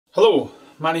Hello,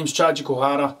 my name's Tragic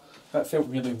O'Hara. That felt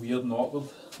really weird and awkward.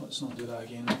 Let's not do that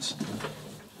again.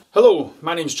 Hello,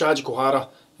 my name's Tragic O'Hara,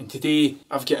 and today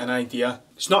I've got an idea.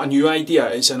 It's not a new idea,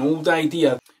 it's an old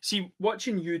idea. See,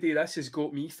 watching you do this has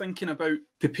got me thinking about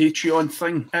the Patreon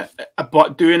thing,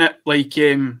 but doing it like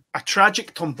a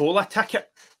Tragic Tombola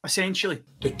ticket, essentially.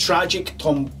 The Tragic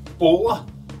Tombola,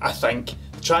 I think.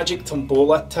 Tragic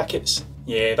Tombola Tickets.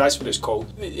 Yeah, that's what it's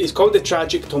called. It's called the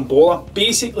Tragic Tombola.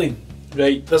 Basically,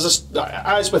 right,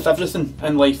 as with everything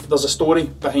in life, there's a story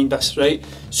behind this, right?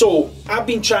 So, I've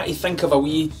been trying to think of a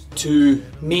way to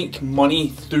make money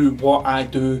through what I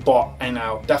do, but in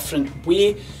a different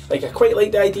way. Like, I quite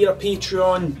like the idea of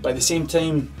Patreon, but at the same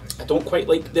time, I don't quite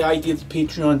like the idea of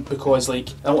Patreon because, like,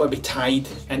 I don't want to be tied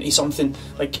into something.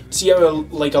 Like, see how,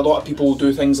 like, a lot of people will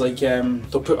do things like,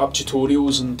 they'll put up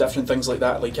tutorials and different things like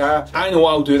that. Like, I know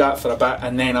I'll do that for a bit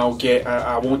and then I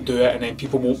won't do it and then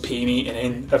people won't pay me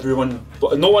and then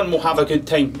no one will have a good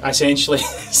time, essentially.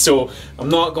 So, I'm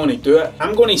not going to do it.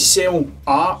 I'm going to sell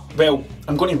art. Well,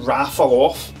 I'm going to raffle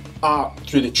off art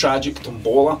through the Tragic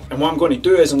Tombola, and what I'm going to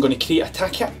do is I'm going to create a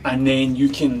ticket and then you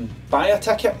can buy a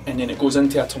ticket and then it goes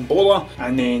into a tombola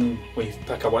and then we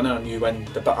pick a winner and you win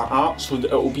the bit of art. So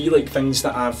it'll be like things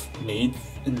that I've made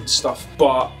and stuff,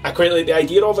 but I quite like the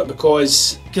idea of it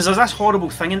because there's this horrible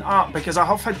thing in art, because I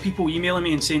have had people emailing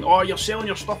me and saying, oh, you're selling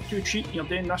your stuff too cheap, you're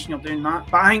doing this and you're doing that.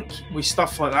 But I think with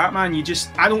stuff like that, man,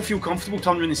 I don't feel comfortable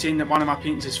turning around and saying that one of my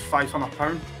paintings is £500.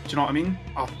 Do you know what I mean?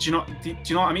 Or do you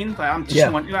know what I mean? Like, I'm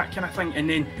just not into that kind of thing. And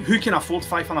then who can afford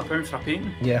 £500 for a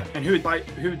painting? Yeah. And who would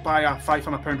buy a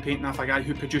 £500 painting off a guy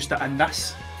who produced it in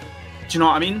this? Do you know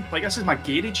what I mean? Like, this is my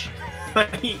garage.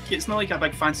 Like, it's not like a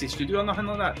big fancy studio or nothing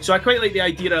like that. So I quite like the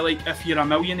idea of, like, if you're a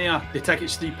millionaire, the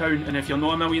ticket's £3, and if you're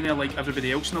not a millionaire like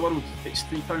everybody else in the world, it's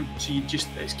 £3. So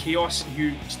it's chaos.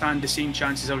 You stand the same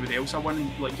chance as everybody else are winning,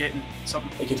 like getting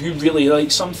something. Like, if you really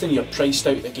like something, you're priced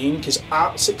out of the game, because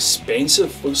art's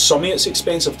expensive. Well, some of it's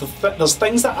expensive. There's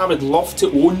things that I would love to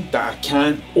own that I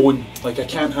can't own. Like, I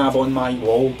can't have on my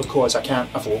wall because I can't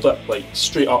afford it. Like,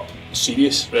 straight up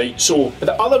serious, right? So, but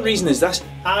the other reason is this: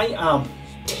 I am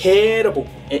terrible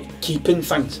at keeping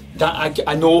things. That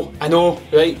I know,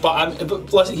 right?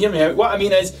 But listen, hear me out. What I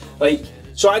mean is, like,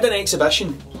 so I did an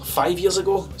exhibition 5 years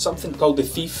ago, something called The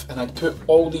Thief, and I'd put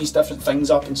all these different things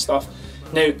up and stuff.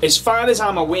 Now, as far as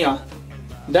I'm aware,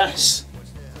 this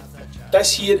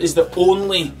here is the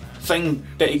only thing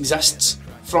that exists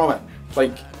from it.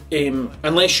 Like,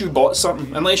 unless you bought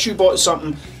something,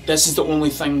 this is the only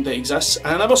thing that exists. And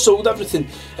I never sold everything.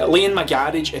 It lay in my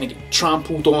garage and it get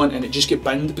trampled on and it just get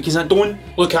binned because I don't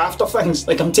look after things.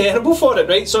 Like, I'm terrible for it,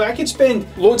 right? So I could spend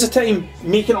loads of time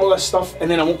making all this stuff and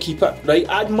then I won't keep it, right?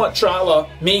 I'd much rather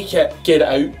make it, get it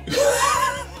out,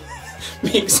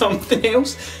 make something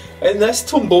else. And this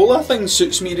tombola thing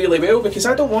suits me really well because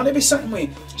I don't want to be sitting with...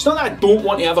 It's not that I don't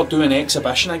want to ever do an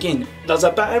exhibition again. There's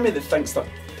a bit of me that thinks they're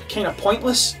kind of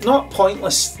pointless. Not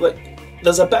pointless, like,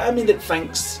 there's a bit of me that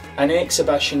thinks an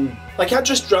exhibition, like, I'd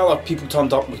just rather people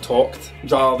turned up and we talked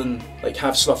rather than, like,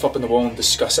 have stuff up on the wall and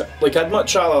discuss it. Like, I'd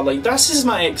much rather, like, this is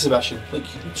my exhibition. Like,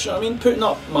 you know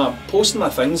what I mean? Posting my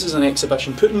things is an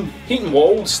exhibition. Painting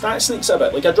walls, that's an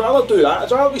exhibit. Like, I'd rather do that.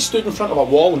 I'd rather be stood in front of a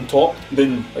wall and talked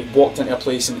than, like, walked into a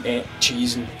place and ate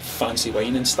cheese and fancy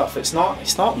wine and stuff. It's not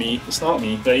me,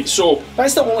 right? So,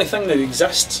 that's the only thing that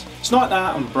exists. It's not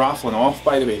that I'm raffling off,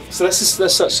 by the way. So this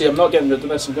actually, I'm not getting rid of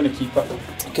this, I'm going to keep it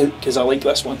because I like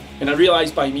this one. And I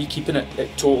realised by me keeping it,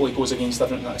 it totally goes against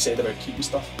everything that I said about keeping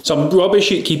stuff. So I'm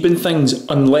rubbish at keeping things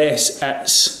unless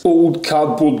it's old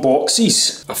cardboard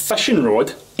boxes, a fishing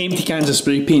rod, empty cans of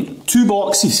spray paint, 2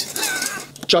 boxes,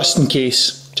 just in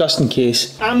case.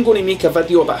 I'm going to make a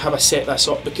video about how I set this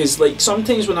up because, like,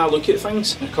 sometimes when I look at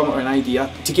things and I come up with an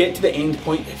idea, to get to the end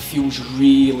point it feels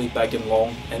really big and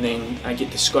long and then I get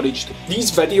discouraged.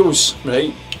 These videos,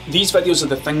 right, these videos are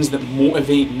the things that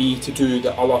motivate me to do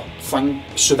the other thing,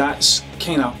 so that's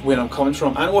kind of where I'm coming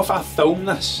from. I know if I film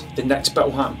this, the next bit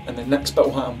will happen and the next bit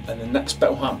will happen and the next bit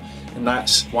will happen, and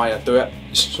that's why I do it.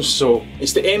 So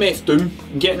it's the MF Doom.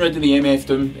 I'm getting rid of the MF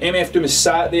Doom. MF Doom has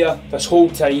sat there this whole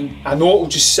time. I know it will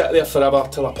just sit there forever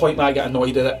till a point where I get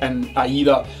annoyed at it and I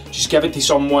either just give it to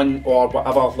someone or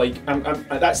whatever. Like,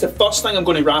 that's the first thing I'm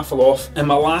going to raffle off. In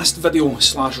my last video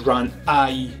 / rant,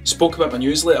 I spoke about my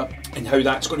newsletter and how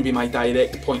that's going to be my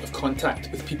direct point of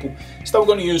contact with people. Still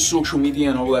going to use social media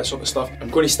and all that sort of stuff. I'm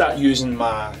going to start using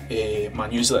my my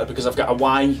newsletter because I've got a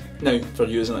why now for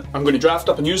using it. I'm going to draft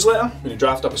up a newsletter, I'm going to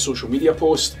draft up a social media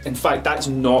post. In fact, that's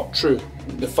not true.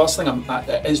 The first thing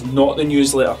it is not the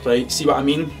newsletter, right? See what I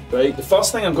mean, right? The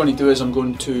first thing I'm going to do is I'm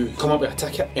going to come up with a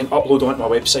ticket and upload it onto my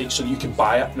website so that you can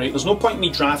buy it, right? There's no point in me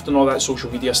drafting all that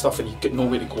social media stuff and you get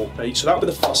nowhere to go, right? So that'll be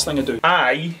the first thing I do.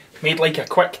 I made like a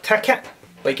quick ticket,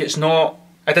 like it's not,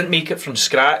 I didn't make it from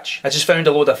scratch. I just found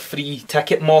a load of free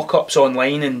ticket mock-ups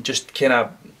online and just kind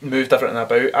of moved everything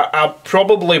about. I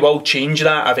probably will change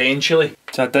that eventually.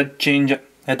 So I did change it.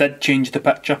 I did change the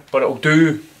picture, but it'll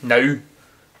do now.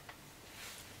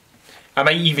 I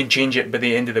might even change it by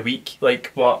the end of the week,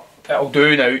 like what it'll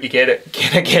do now to get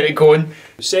it going.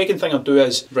 The second thing I'll do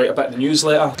is write a bit of the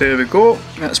newsletter. There we go,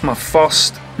 that's my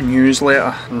first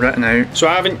newsletter written out. So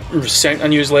I haven't sent a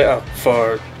newsletter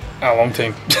for a long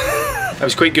time. I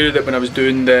was quite good at it when I was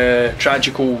doing the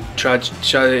Tragic Tombola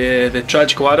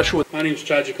show. My name's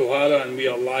Tragic Tombola and we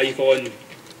are live on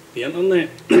the internet,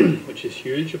 which is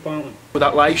huge apparently. With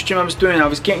that live stream I was doing, I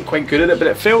was getting quite good at it, but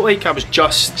it felt like I was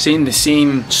just saying the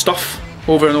same stuff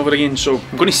over and over again, so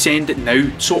I'm going to send it now.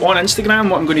 So on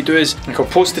Instagram what I'm going to do is I'll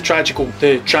post the Tragic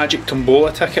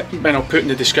Tombola ticket and I'll put in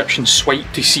the description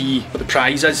swipe to see what the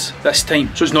prize is this time.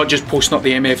 So it's not just posting up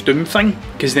the MF Doom thing,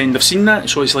 because then they've seen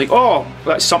that, so it's like, oh,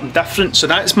 that's something different. So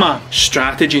that's my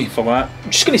strategy for that.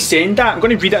 I'm just going to send that. I'm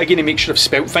going to read it again and make sure I've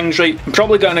spelt things right. I'm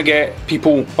probably going to get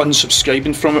people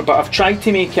unsubscribing from it, but I've tried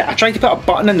to make it, I tried to put a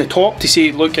button in the top to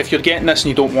say, look, if you're getting this and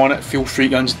you don't want it, feel free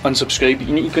to unsubscribe, but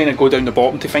you need to kind of go down the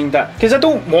bottom to find that. Because I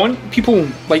don't want people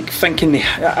like thinking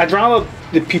I'd rather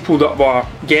the people that were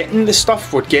getting the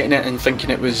stuff were getting it and thinking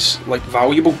it was like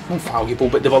valuable, not valuable,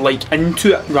 but they were like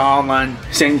into it rather than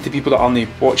sending it to people that aren't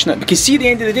watching it. Because see, at the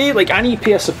end of the day, like I need to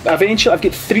pay eventually. I've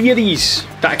got 3 of these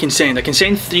that I can send. I can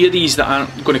send 3 of these that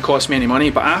aren't going to cost me any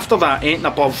money, but after that, anything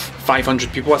above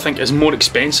 500 people I think is more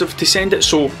expensive to send it.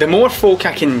 So the more folk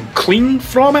I can clean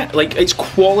from it, like it's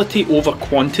quality over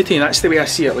quantity. That's the way I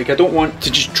see it. Like I don't want to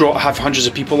just have hundreds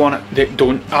of people on it that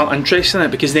aren't interested in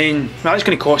it, because then that's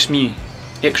going to cost me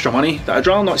extra money that I'd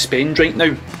rather not spend right now.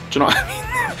 Do you know what I mean?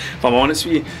 If I'm honest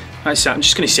with you, that's it. I'm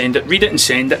just going to send it. Read it and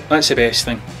send it. That's the best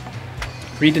thing.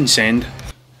 Read and send.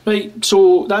 Right,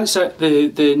 so that's it.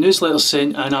 The newsletter's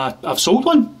sent and I've sold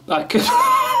one. I couldn't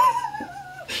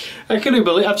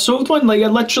believe I've sold one. Like I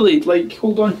literally, like,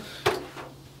 hold on.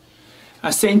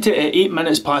 I sent it at 8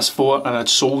 minutes past 4 and I'd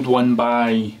sold one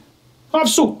by... I've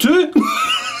sold 2!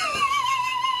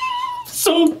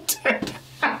 Sold 2!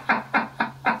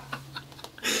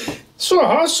 So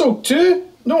I sold 2?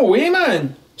 No way,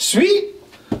 man. Sweet.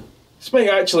 This might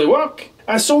actually work.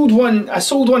 I sold one at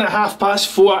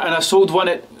 4:30 and I sold one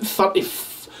at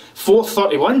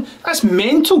 4:31. That's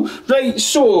mental. Right,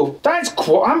 so that's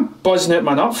I'm buzzing out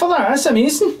my nut for that. That's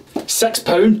amazing.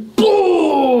 £6.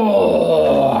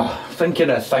 Oh, thinking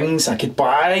of things I could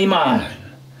buy, man.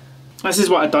 This is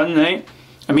what I done, right?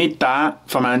 I made that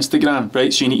for my Instagram,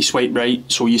 right? So you need to swipe right.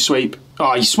 So you swipe.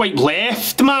 Oh, you swipe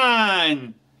left,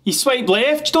 man. You swipe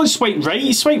left, you don't swipe right,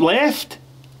 you swipe left.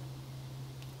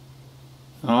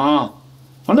 Ah, I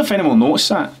wonder if anyone will notice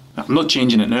that. I'm not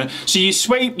changing it now. So you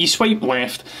swipe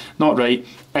left, not right,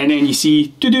 and then you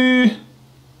see doo-doo.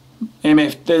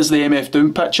 There's the MF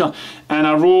Doom picture, and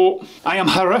I wrote, I am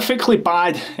horrifically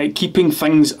bad at keeping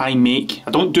things I make.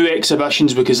 I don't do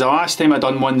exhibitions because the last time I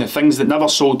done one, the things that never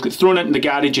sold got thrown into the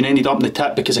garage and ended up in the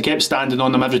tip because I kept standing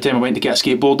on them every time I went to get a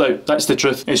skateboard out. That's the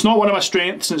truth. It's not one of my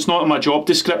strengths and it's not in my job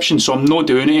description, so I'm not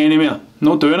doing it anymore.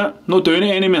 Not doing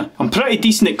it anymore. I'm pretty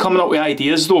decent at coming up with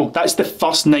ideas though. That's the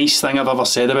first nice thing I've ever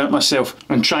said about myself,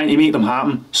 and trying to make them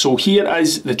happen. So here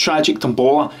is the Tragic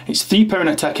Tombola. It's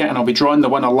 £3 a ticket and I'll be drawing the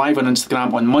winner live on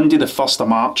Instagram on Monday the 1st of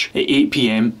March at 8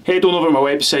 PM. Head on over to my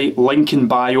website, link in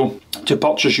bio, to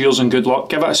purchase yours and good luck.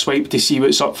 Give it a swipe to see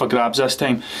what's up for grabs this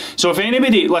time. So if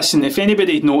anybody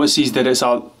notices that it's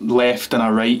a left and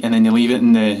a right and then they leave it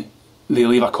in they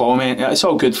leave a comment, it's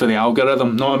all good for the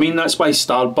algorithm, know what I mean? That's why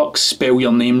Starbucks spell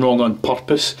your name wrong on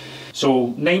purpose.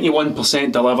 So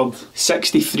 91% delivered,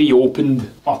 63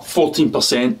 opened, or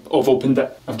 14% have opened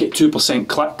it. I've got 2%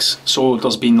 clicks, so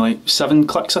there's been like 7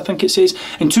 clicks I think it says,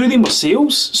 and 2 of them were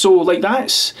sales, so like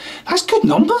that's good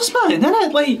numbers, man, isn't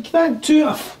it? Like that, 2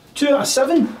 out of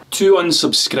 7. 2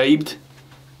 unsubscribed.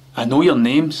 I know your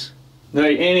names.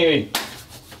 Right, anyway,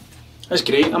 that's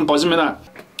great, I'm buzzing with that.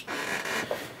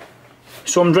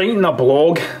 So I'm writing a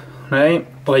blog, right?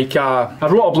 Like I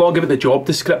wrote a blog about the job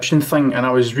description thing, and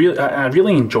I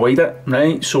really enjoyed it,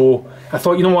 right? So I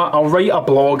thought, you know what, I'll write a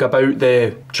blog about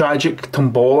the Tragic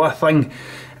Tombola thing,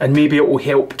 and maybe it will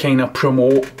help kind of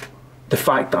promote the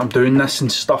fact that I'm doing this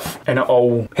and stuff, and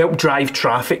it'll help drive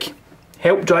traffic,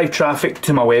 help drive traffic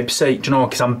to my website, you know,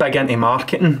 because I'm big into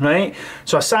marketing, right?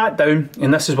 So I sat down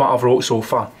and this is what I've wrote so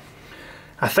far.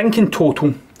 I think in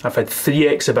total, I've had 3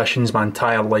 exhibitions my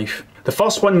entire life. The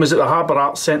first one was at the Harbour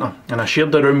Arts Centre and I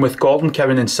shared the room with Gordon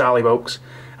Cowan and Sally Wilkes.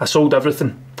 I sold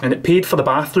everything and it paid for the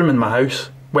bathroom in my house.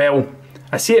 Well,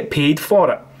 I say it paid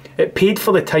for it. It paid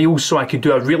for the tiles so I could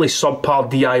do a really subpar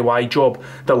DIY job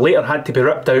that later had to be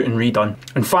ripped out and redone.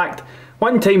 In fact,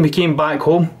 one time we came back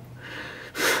home,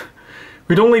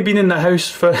 we'd only been in the house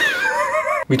for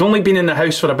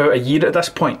about a year at this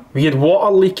point. We had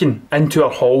water leaking into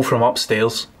our hall from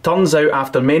upstairs. Turns out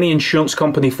after many insurance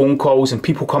company phone calls and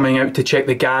people coming out to check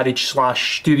the garage /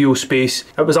 studio space,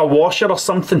 it was a washer or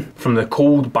something from the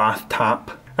cold bath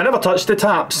tap. I never touched the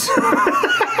taps.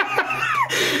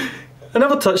 I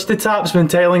never touched the taps when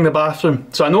tiling the bathroom,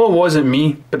 so I know it wasn't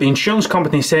me, but the insurance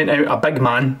company sent out a big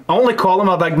man. I only call him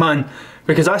a big man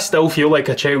because I still feel like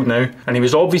a child now, and he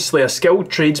was obviously a skilled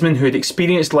tradesman who had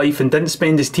experienced life and didn't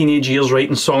spend his teenage years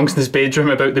writing songs in his bedroom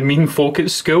about the mean folk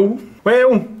at school.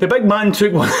 Well, the big man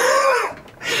took one.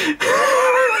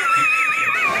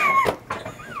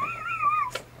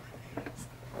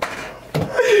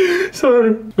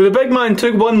 Sorry. But the big man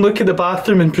took one look at the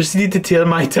bathroom and proceeded to tear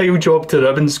my tile job to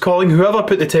ribbons, calling whoever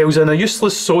put the tiles in a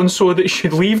useless so-and-so that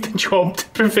should leave the job to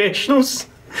professionals.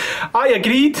 I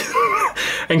agreed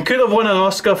and could have won an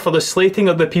Oscar for the slating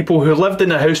of the people who lived in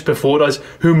the house before us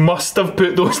who must have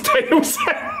put those tiles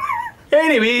in.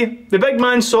 Anyway, the big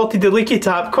man sorted the leaky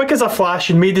tap quick as a flash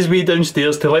and made his way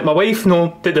downstairs to let my wife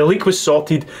know that the leak was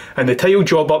sorted and the tile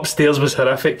job upstairs was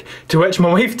horrific, to which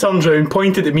my wife turned round,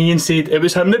 pointed at me and said it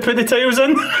was him that put the tiles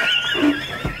in.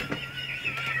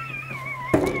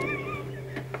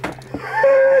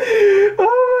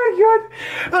 Oh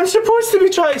my god, I'm supposed to be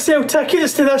trying to sell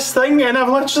tickets to this thing and I've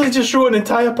literally just wrote an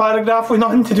entire paragraph with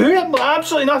nothing to do with it,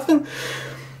 absolutely nothing.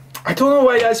 I don't know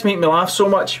why that's making me laugh so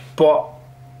much, but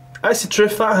that's the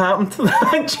truth, that happened.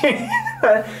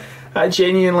 That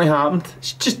genuinely happened.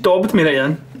 She just dobbed me right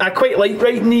in. I quite like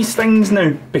writing these things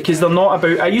now because they're not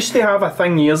about... I used to have a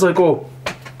thing years ago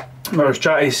where I was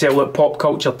trying to sell like pop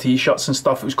culture t-shirts and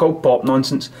stuff. It was called Pop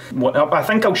Nonsense. I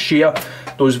think I'll share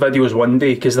those videos one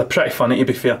day because they're pretty funny, to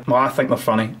be fair. Well, I think they're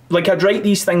funny. Like, I'd write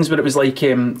these things where it was like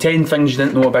 10 things you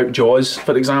didn't know about Jaws,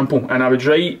 for example, and I would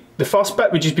write... The first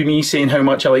bit would just be me saying how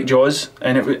much I like Jaws,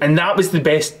 and that was the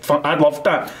best fun. I loved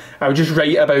that. I would just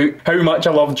write about how much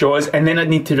I love Jaws, and then I'd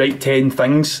need to write 10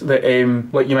 things that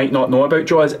like you might not know about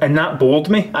Jaws, and that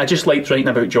bored me. I just liked writing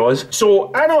about Jaws.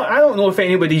 So I don't know if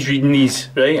anybody's reading these,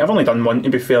 right? I've only done one, to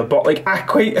be fair, but like I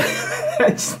quite I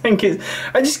just think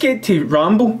I just get to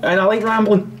ramble, and I like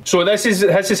rambling. So this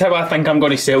is how I think I'm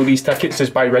going to sell these tickets, is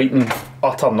by writing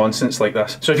utter nonsense like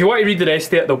this. So if you want to read the rest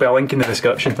of it, there'll be a link in the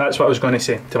description. That's what I was going to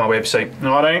say to my website.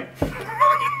 Alright?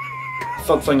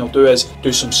 Third thing I'll do is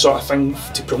do some sort of thing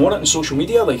to promote it on social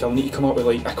media. Like, I'll need to come up with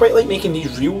like... I quite like making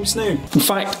these reels now. In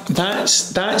fact,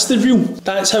 that's the reel.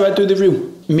 That's how I do the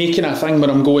reel. Making a thing where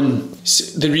I'm going...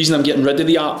 The reason I'm getting rid of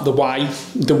the art, the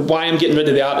why I'm getting rid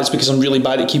of the art is because I'm really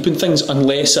bad at keeping things,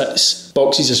 unless it's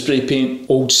boxes of spray paint,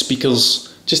 old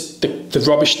speakers, just the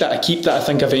rubbish that I keep that I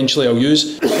think eventually I'll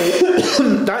use.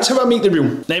 That's how I make the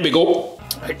reel. There we go.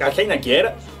 I kind of get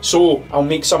it. So I'll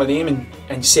make some of them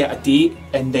and set a date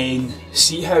and then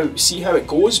see how it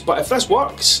goes. But if this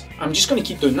works, I'm just going to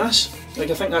keep doing this. Like,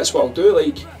 I think that's what I'll do.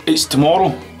 Like, it's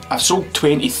tomorrow. I've sold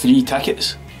 23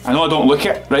 tickets. I know I don't look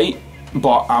it, right?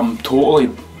 But I'm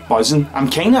totally buzzing. I'm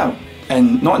kind of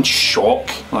not in shock.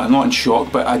 Like, not in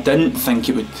shock, but I didn't think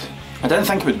it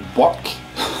would work.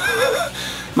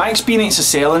 My experience of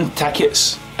selling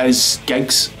tickets is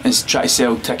gigs, is trying to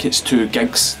sell tickets to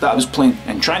gigs that I was playing,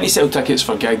 and trying to sell tickets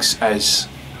for gigs it's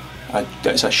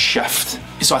a shift.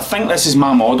 So I think this is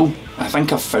my model. I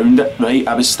think I've found it, right?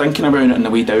 I was thinking about it on the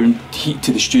way down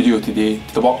to the studio today,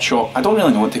 to the workshop. I don't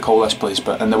really know what to call this place,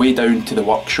 but on the way down to the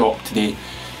workshop today,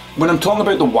 when I'm talking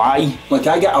about the why, like,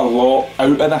 I get a lot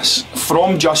out of this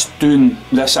from just doing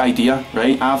this idea,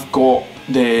 right? I've got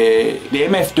the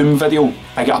MF Doom video.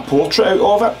 I get a portrait out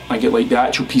of it. I get like the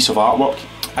actual piece of artwork.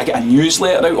 I get a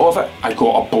newsletter out of it. I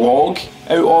got a blog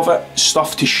out of it,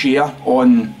 stuff to share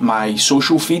on my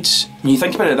social feeds. When you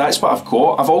think about it, that's what I've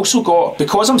got. I've also got,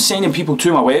 because I'm sending people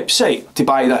to my website to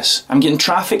buy this, I'm getting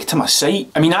traffic to my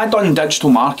site. I mean, I'd done digital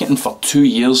marketing for 2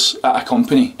 years at a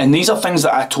company, and these are things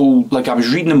that I told, like, I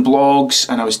was reading in blogs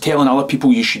and I was telling other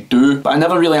people you should do, but I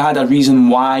never really had a reason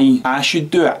why I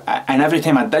should do it. And every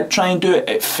time I did try and do it,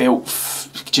 it felt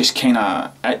just kind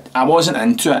of, I wasn't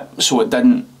into it, so it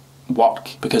didn't work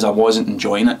because I wasn't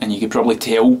enjoying it, and you could probably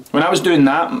tell. When I was doing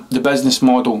that, the business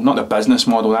model, not the business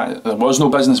model, there was no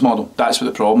business model. That's what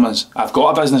the problem is. I've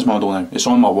got a business model now, it's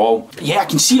on my wall. But yeah, I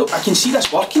can see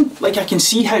this working. Like, I can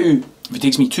see how, if it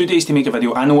takes me 2 days to make a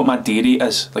video, I know what my day rate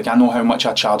is. Like, I know how much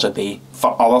I charge a day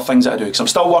for other things that I do. Because I'm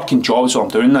still working jobs while I'm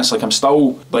doing this. Like, I'm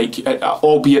still, like,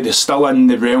 albeit they're still in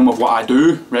the realm of what I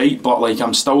do, right? But, like,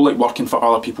 I'm still, like, working for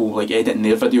other people, like, editing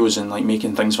their videos and, like,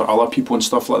 making things for other people and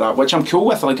stuff like that. Which I'm cool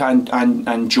with. Like, I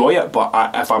enjoy it. But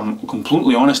if I'm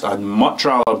completely honest, I'd much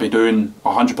rather be doing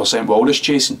 100% wilderness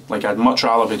chasing. Like, I'd much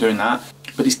rather be doing that.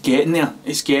 But it's getting there,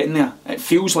 it's getting there. It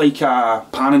feels like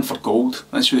panning for gold.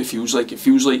 That's what it feels like. It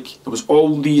feels like there was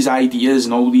all these ideas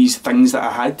and all these things that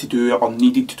I had to do or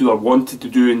needed to do or wanted to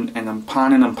do, and I'm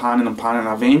panning and panning and panning,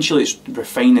 and eventually it's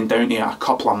refining down to a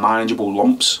couple of manageable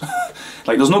lumps.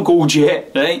 Like, there's no gold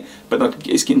yet, right? But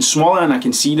it's getting smaller and I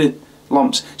can see the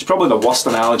lumps. It's probably the worst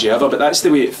analogy ever, but that's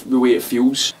the way it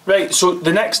feels. Right, so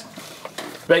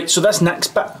this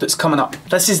next bit that's coming up,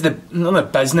 this is not the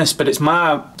business, but it's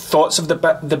my thoughts of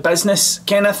the business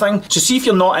kind of thing. So see, if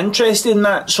you're not interested in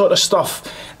that sort of stuff,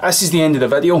 this is the end of the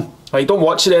video. Like, don't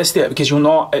watch the rest of it because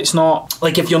it's not,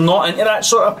 like, if you're not into that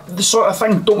sort of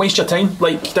thing, don't waste your time.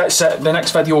 Like, that's it. The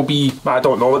next video will be, I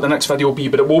don't know what the next video will be,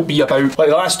 but it won't be about, like,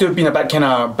 the last two have been a bit kind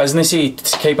of businessy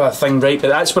type of thing, right? But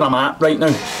that's where I'm at right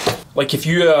now. Like, if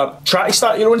you try to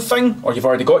start your own thing, or you've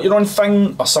already got your own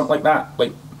thing, or something like that,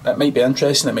 like, it might be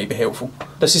interesting, it might be helpful.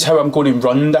 This is how I'm going to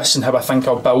run this and how I think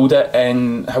I'll build it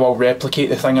and how I'll replicate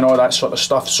the thing and all that sort of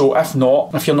stuff. So if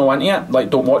you're not into it,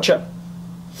 like, don't watch it.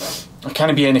 I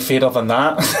can't be any fairer than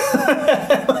that.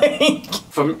 Like,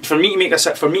 for me to make this,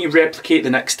 for me to replicate the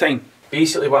next time,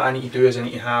 basically what I need to do is I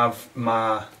need to have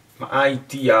my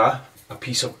idea, a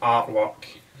piece of artwork.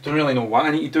 I don't really know what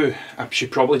I need to do. I should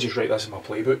probably just write this in my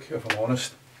playbook, if I'm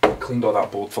honest. I cleaned all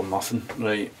that board for nothing.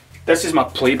 Right. This is my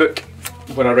playbook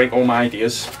where I write all my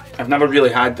ideas. I've never really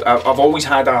had, I've always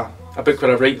had a book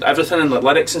where I write everything in, like,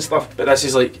 lyrics and stuff, but this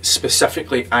is, like,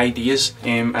 specifically ideas,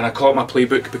 and I call it my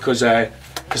playbook because of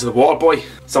the water boy.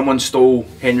 Someone stole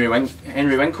Henry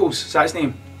Winkle's, is that his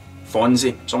name?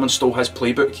 Fonzie. Someone stole his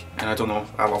playbook, and I don't know,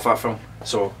 I love that film.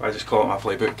 So I just call it my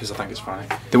playbook because I think it's funny.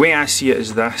 The way I see it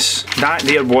is this. That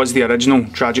there was the original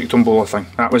Tragic Tombola thing.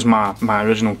 That was my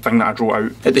original thing that I wrote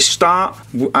out. At the start,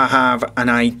 I have an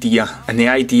idea, and the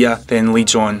idea then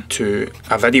leads on to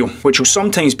a video, which will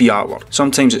sometimes be artwork,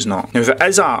 sometimes it's not. Now, if it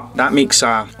is art, that makes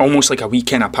almost like a wee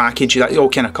kind of package. That all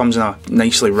kind of comes in a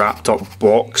nicely wrapped up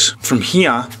box. From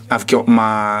here, I've got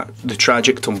the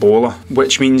Tragic Tombola,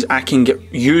 which means I can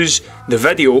use the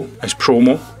video as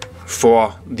promo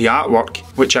for the artwork,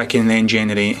 which I can then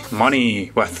generate money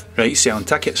with, right, selling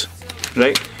tickets,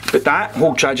 right? But that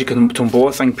whole Tragic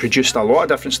Tombola thing produced a lot of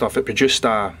different stuff. It produced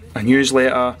a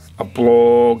newsletter, a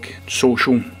blog,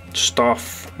 social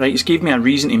stuff, right? It's gave me a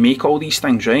reason to make all these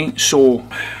things, right? So,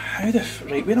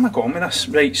 right, where am I going with this?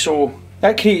 Right, so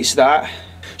that creates that.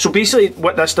 So basically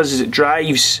what this does is it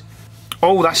drives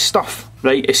all this stuff,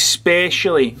 right,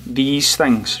 especially these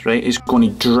things, right, is going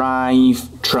to drive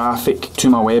traffic to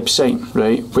my website,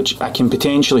 right, which I can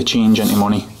potentially change into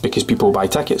money because people buy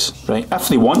tickets, right, if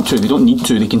they want to. They don't need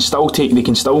to, they can still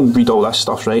read all this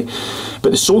stuff, right,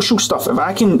 but the social stuff, if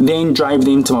I can then drive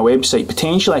them to my website,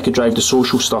 potentially I could drive the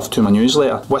social stuff to my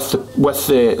newsletter with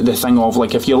the thing of,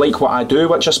 like, if you like what I do,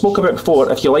 which I spoke about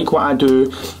before, if you like what I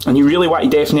do and you really want to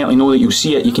definitely know that you'll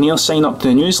see it, you can either sign up to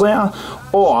the newsletter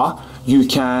or you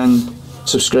can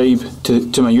subscribe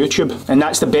to my YouTube, and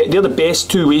they're the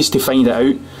best two ways to find it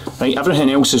out, right?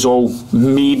 Everything else is all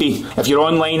maybe. If you're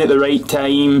online at the right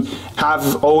time,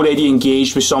 have already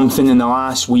engaged with something in the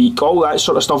last week, all that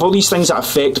sort of stuff, all these things that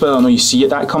affect whether or not you see it,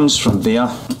 that comes from there.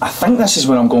 I think this is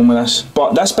where I'm going with this,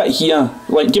 but this bit here,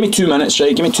 like, give me 2 minutes,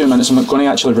 right? Give me 2 minutes, I'm going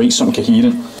to actually write something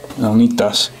coherent, and I'll need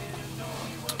this.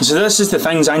 So this is the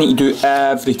things I need to do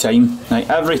every time, right?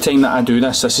 Every time that I do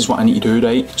this, this is what I need to do,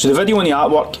 right? So the video and the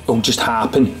artwork will just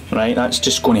happen, right? That's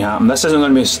just going to happen. This isn't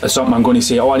going to be something I'm going to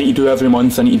say, oh, I need to do every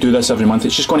month, I need to do this every month.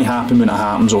 It's just going to happen when it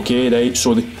happens, okay, right?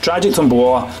 So the Tragic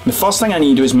Tombola, the first thing I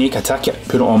need to do is make a ticket,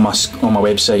 put it on my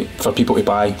website for people to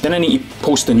buy. Then I need to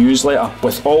post a newsletter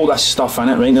with all this stuff in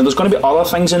it, right? Now there's going to be other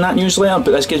things in that newsletter, but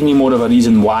this gives me more of a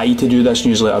reason why to do this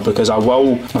newsletter, because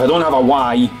if I don't have a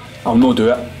why, I'll not do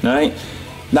it, right?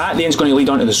 That then's going to lead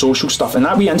on to the social stuff, and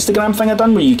that wee Instagram thing I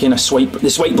done where you kind of swipe, the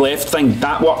swipe left thing,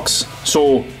 that works.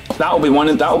 So that'll be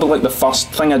like the first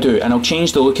thing I do, and I'll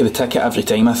change the look of the ticket every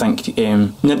time, I think.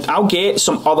 I'll get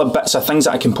some other bits of things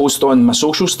that I can post on my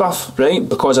social stuff, right,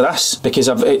 because of this, because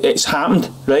it's happened,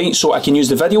 right? So I can use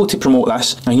the video to promote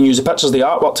this, I can use the pictures, the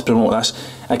artwork to promote this,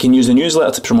 I can use the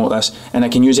newsletter to promote this, and I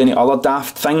can use any other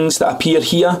daft things that appear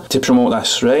here to promote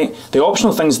this, right? The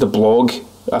optional thing's the blog.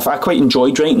 If I quite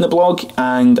enjoyed writing the blog,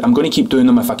 and I'm going to keep doing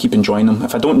them if I keep enjoying them.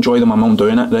 If I don't enjoy them, I'm not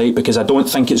doing it, right? Because I don't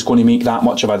think it's going to make that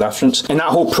much of a difference. And that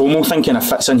whole promo thing kind of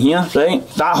fits in here, right?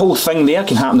 That whole thing there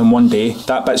can happen in one day.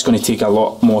 That bit's going to take a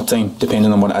lot more time,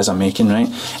 depending on what it is I'm making, right?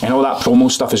 And all that promo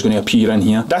stuff is going to appear in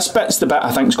here. This bit's the bit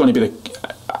I think is going to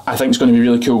be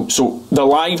really cool. So the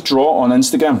live draw on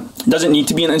Instagram doesn't need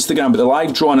to be on Instagram, but the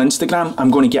live draw on Instagram, I'm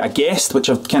going to get a guest,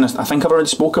 which I think I've already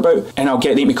spoke about, and I'll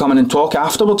get them to come in and talk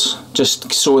afterwards,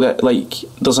 just so that like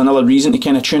there's another reason to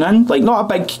kind of tune in. Like, not a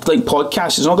big like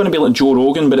podcast. It's not going to be like Joe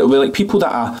Rogan, but it'll be like people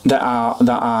that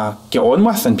I get on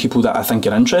with, and people that I think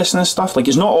are interesting and stuff. Like,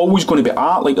 it's not always going to be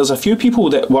art. Like, there's a few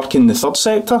people that work in the third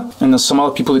sector, and there's some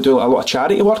other people that do a lot of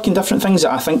charity work and different things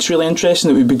that I think's really interesting,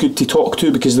 that would be good to talk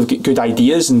to because they've got good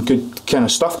ideas and good kind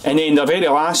of stuff. And then the very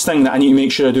last thing that I need to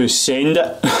make sure I do is send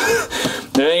it.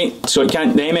 Right, so the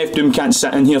MF Doom can't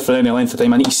sit in here for any length of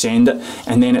time. I need to send it,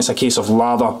 and then it's a case of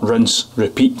lather, rinse,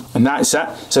 repeat, and that's it.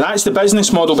 So that's the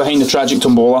business model behind the Tragic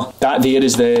Tombola. That there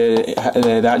is the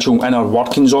actual inner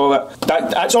workings of it.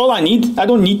 That's all I need. I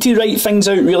don't need to write things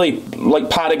out really, like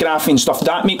paragraphing stuff.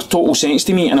 That makes total sense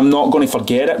to me, and I'm not going to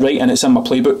forget it, right? And it's in my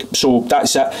playbook, so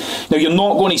that's it. Now, you're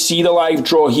not going to see the live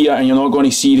draw here, and you're not going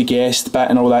to see the guest bit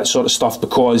and all that sort of stuff,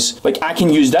 because like I can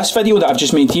use this video that I've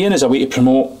just made here as a way to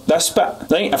promote this bit.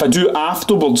 Right, if I do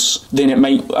afterwards, then it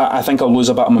might, I think I'll lose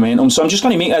a bit of momentum. So I'm just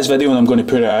going to make this video and I'm going to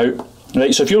put it out.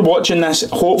 Right, so if you're watching this,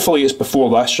 hopefully it's before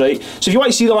this, right? So if you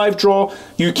want to see the live draw,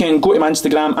 you can go to my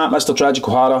Instagram at Mr. Tragic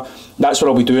O'Hara. That's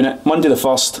where I'll be doing it, Monday the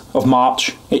 1st of March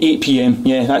at 8 PM.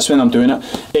 Yeah, that's when I'm doing it.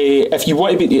 If you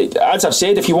want to be, as I've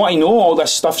said, if you want to know all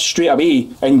this stuff straight away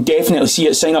and definitely see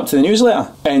it, sign up to the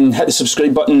newsletter and hit the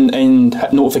subscribe button and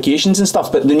hit notifications and stuff.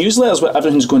 But the newsletter is what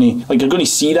everything's going to, like, you're going to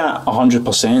see that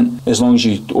 100% as long as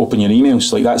you open your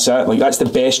emails. Like, that's it. Like, that's the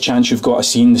best chance you've got of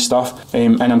seeing the stuff.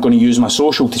 And I'm going to use my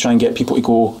social to try and get people to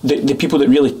go. The people that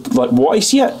really like want to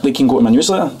see it, they can go to my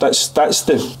newsletter. That's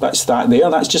that there.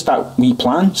 That's just that wee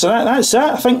plan. So that's it.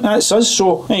 I think that's us.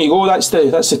 So there you go. That's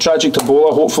the Tragic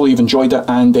Tombola. Hopefully you've enjoyed it.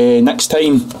 And next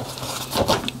time,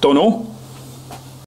 don't know.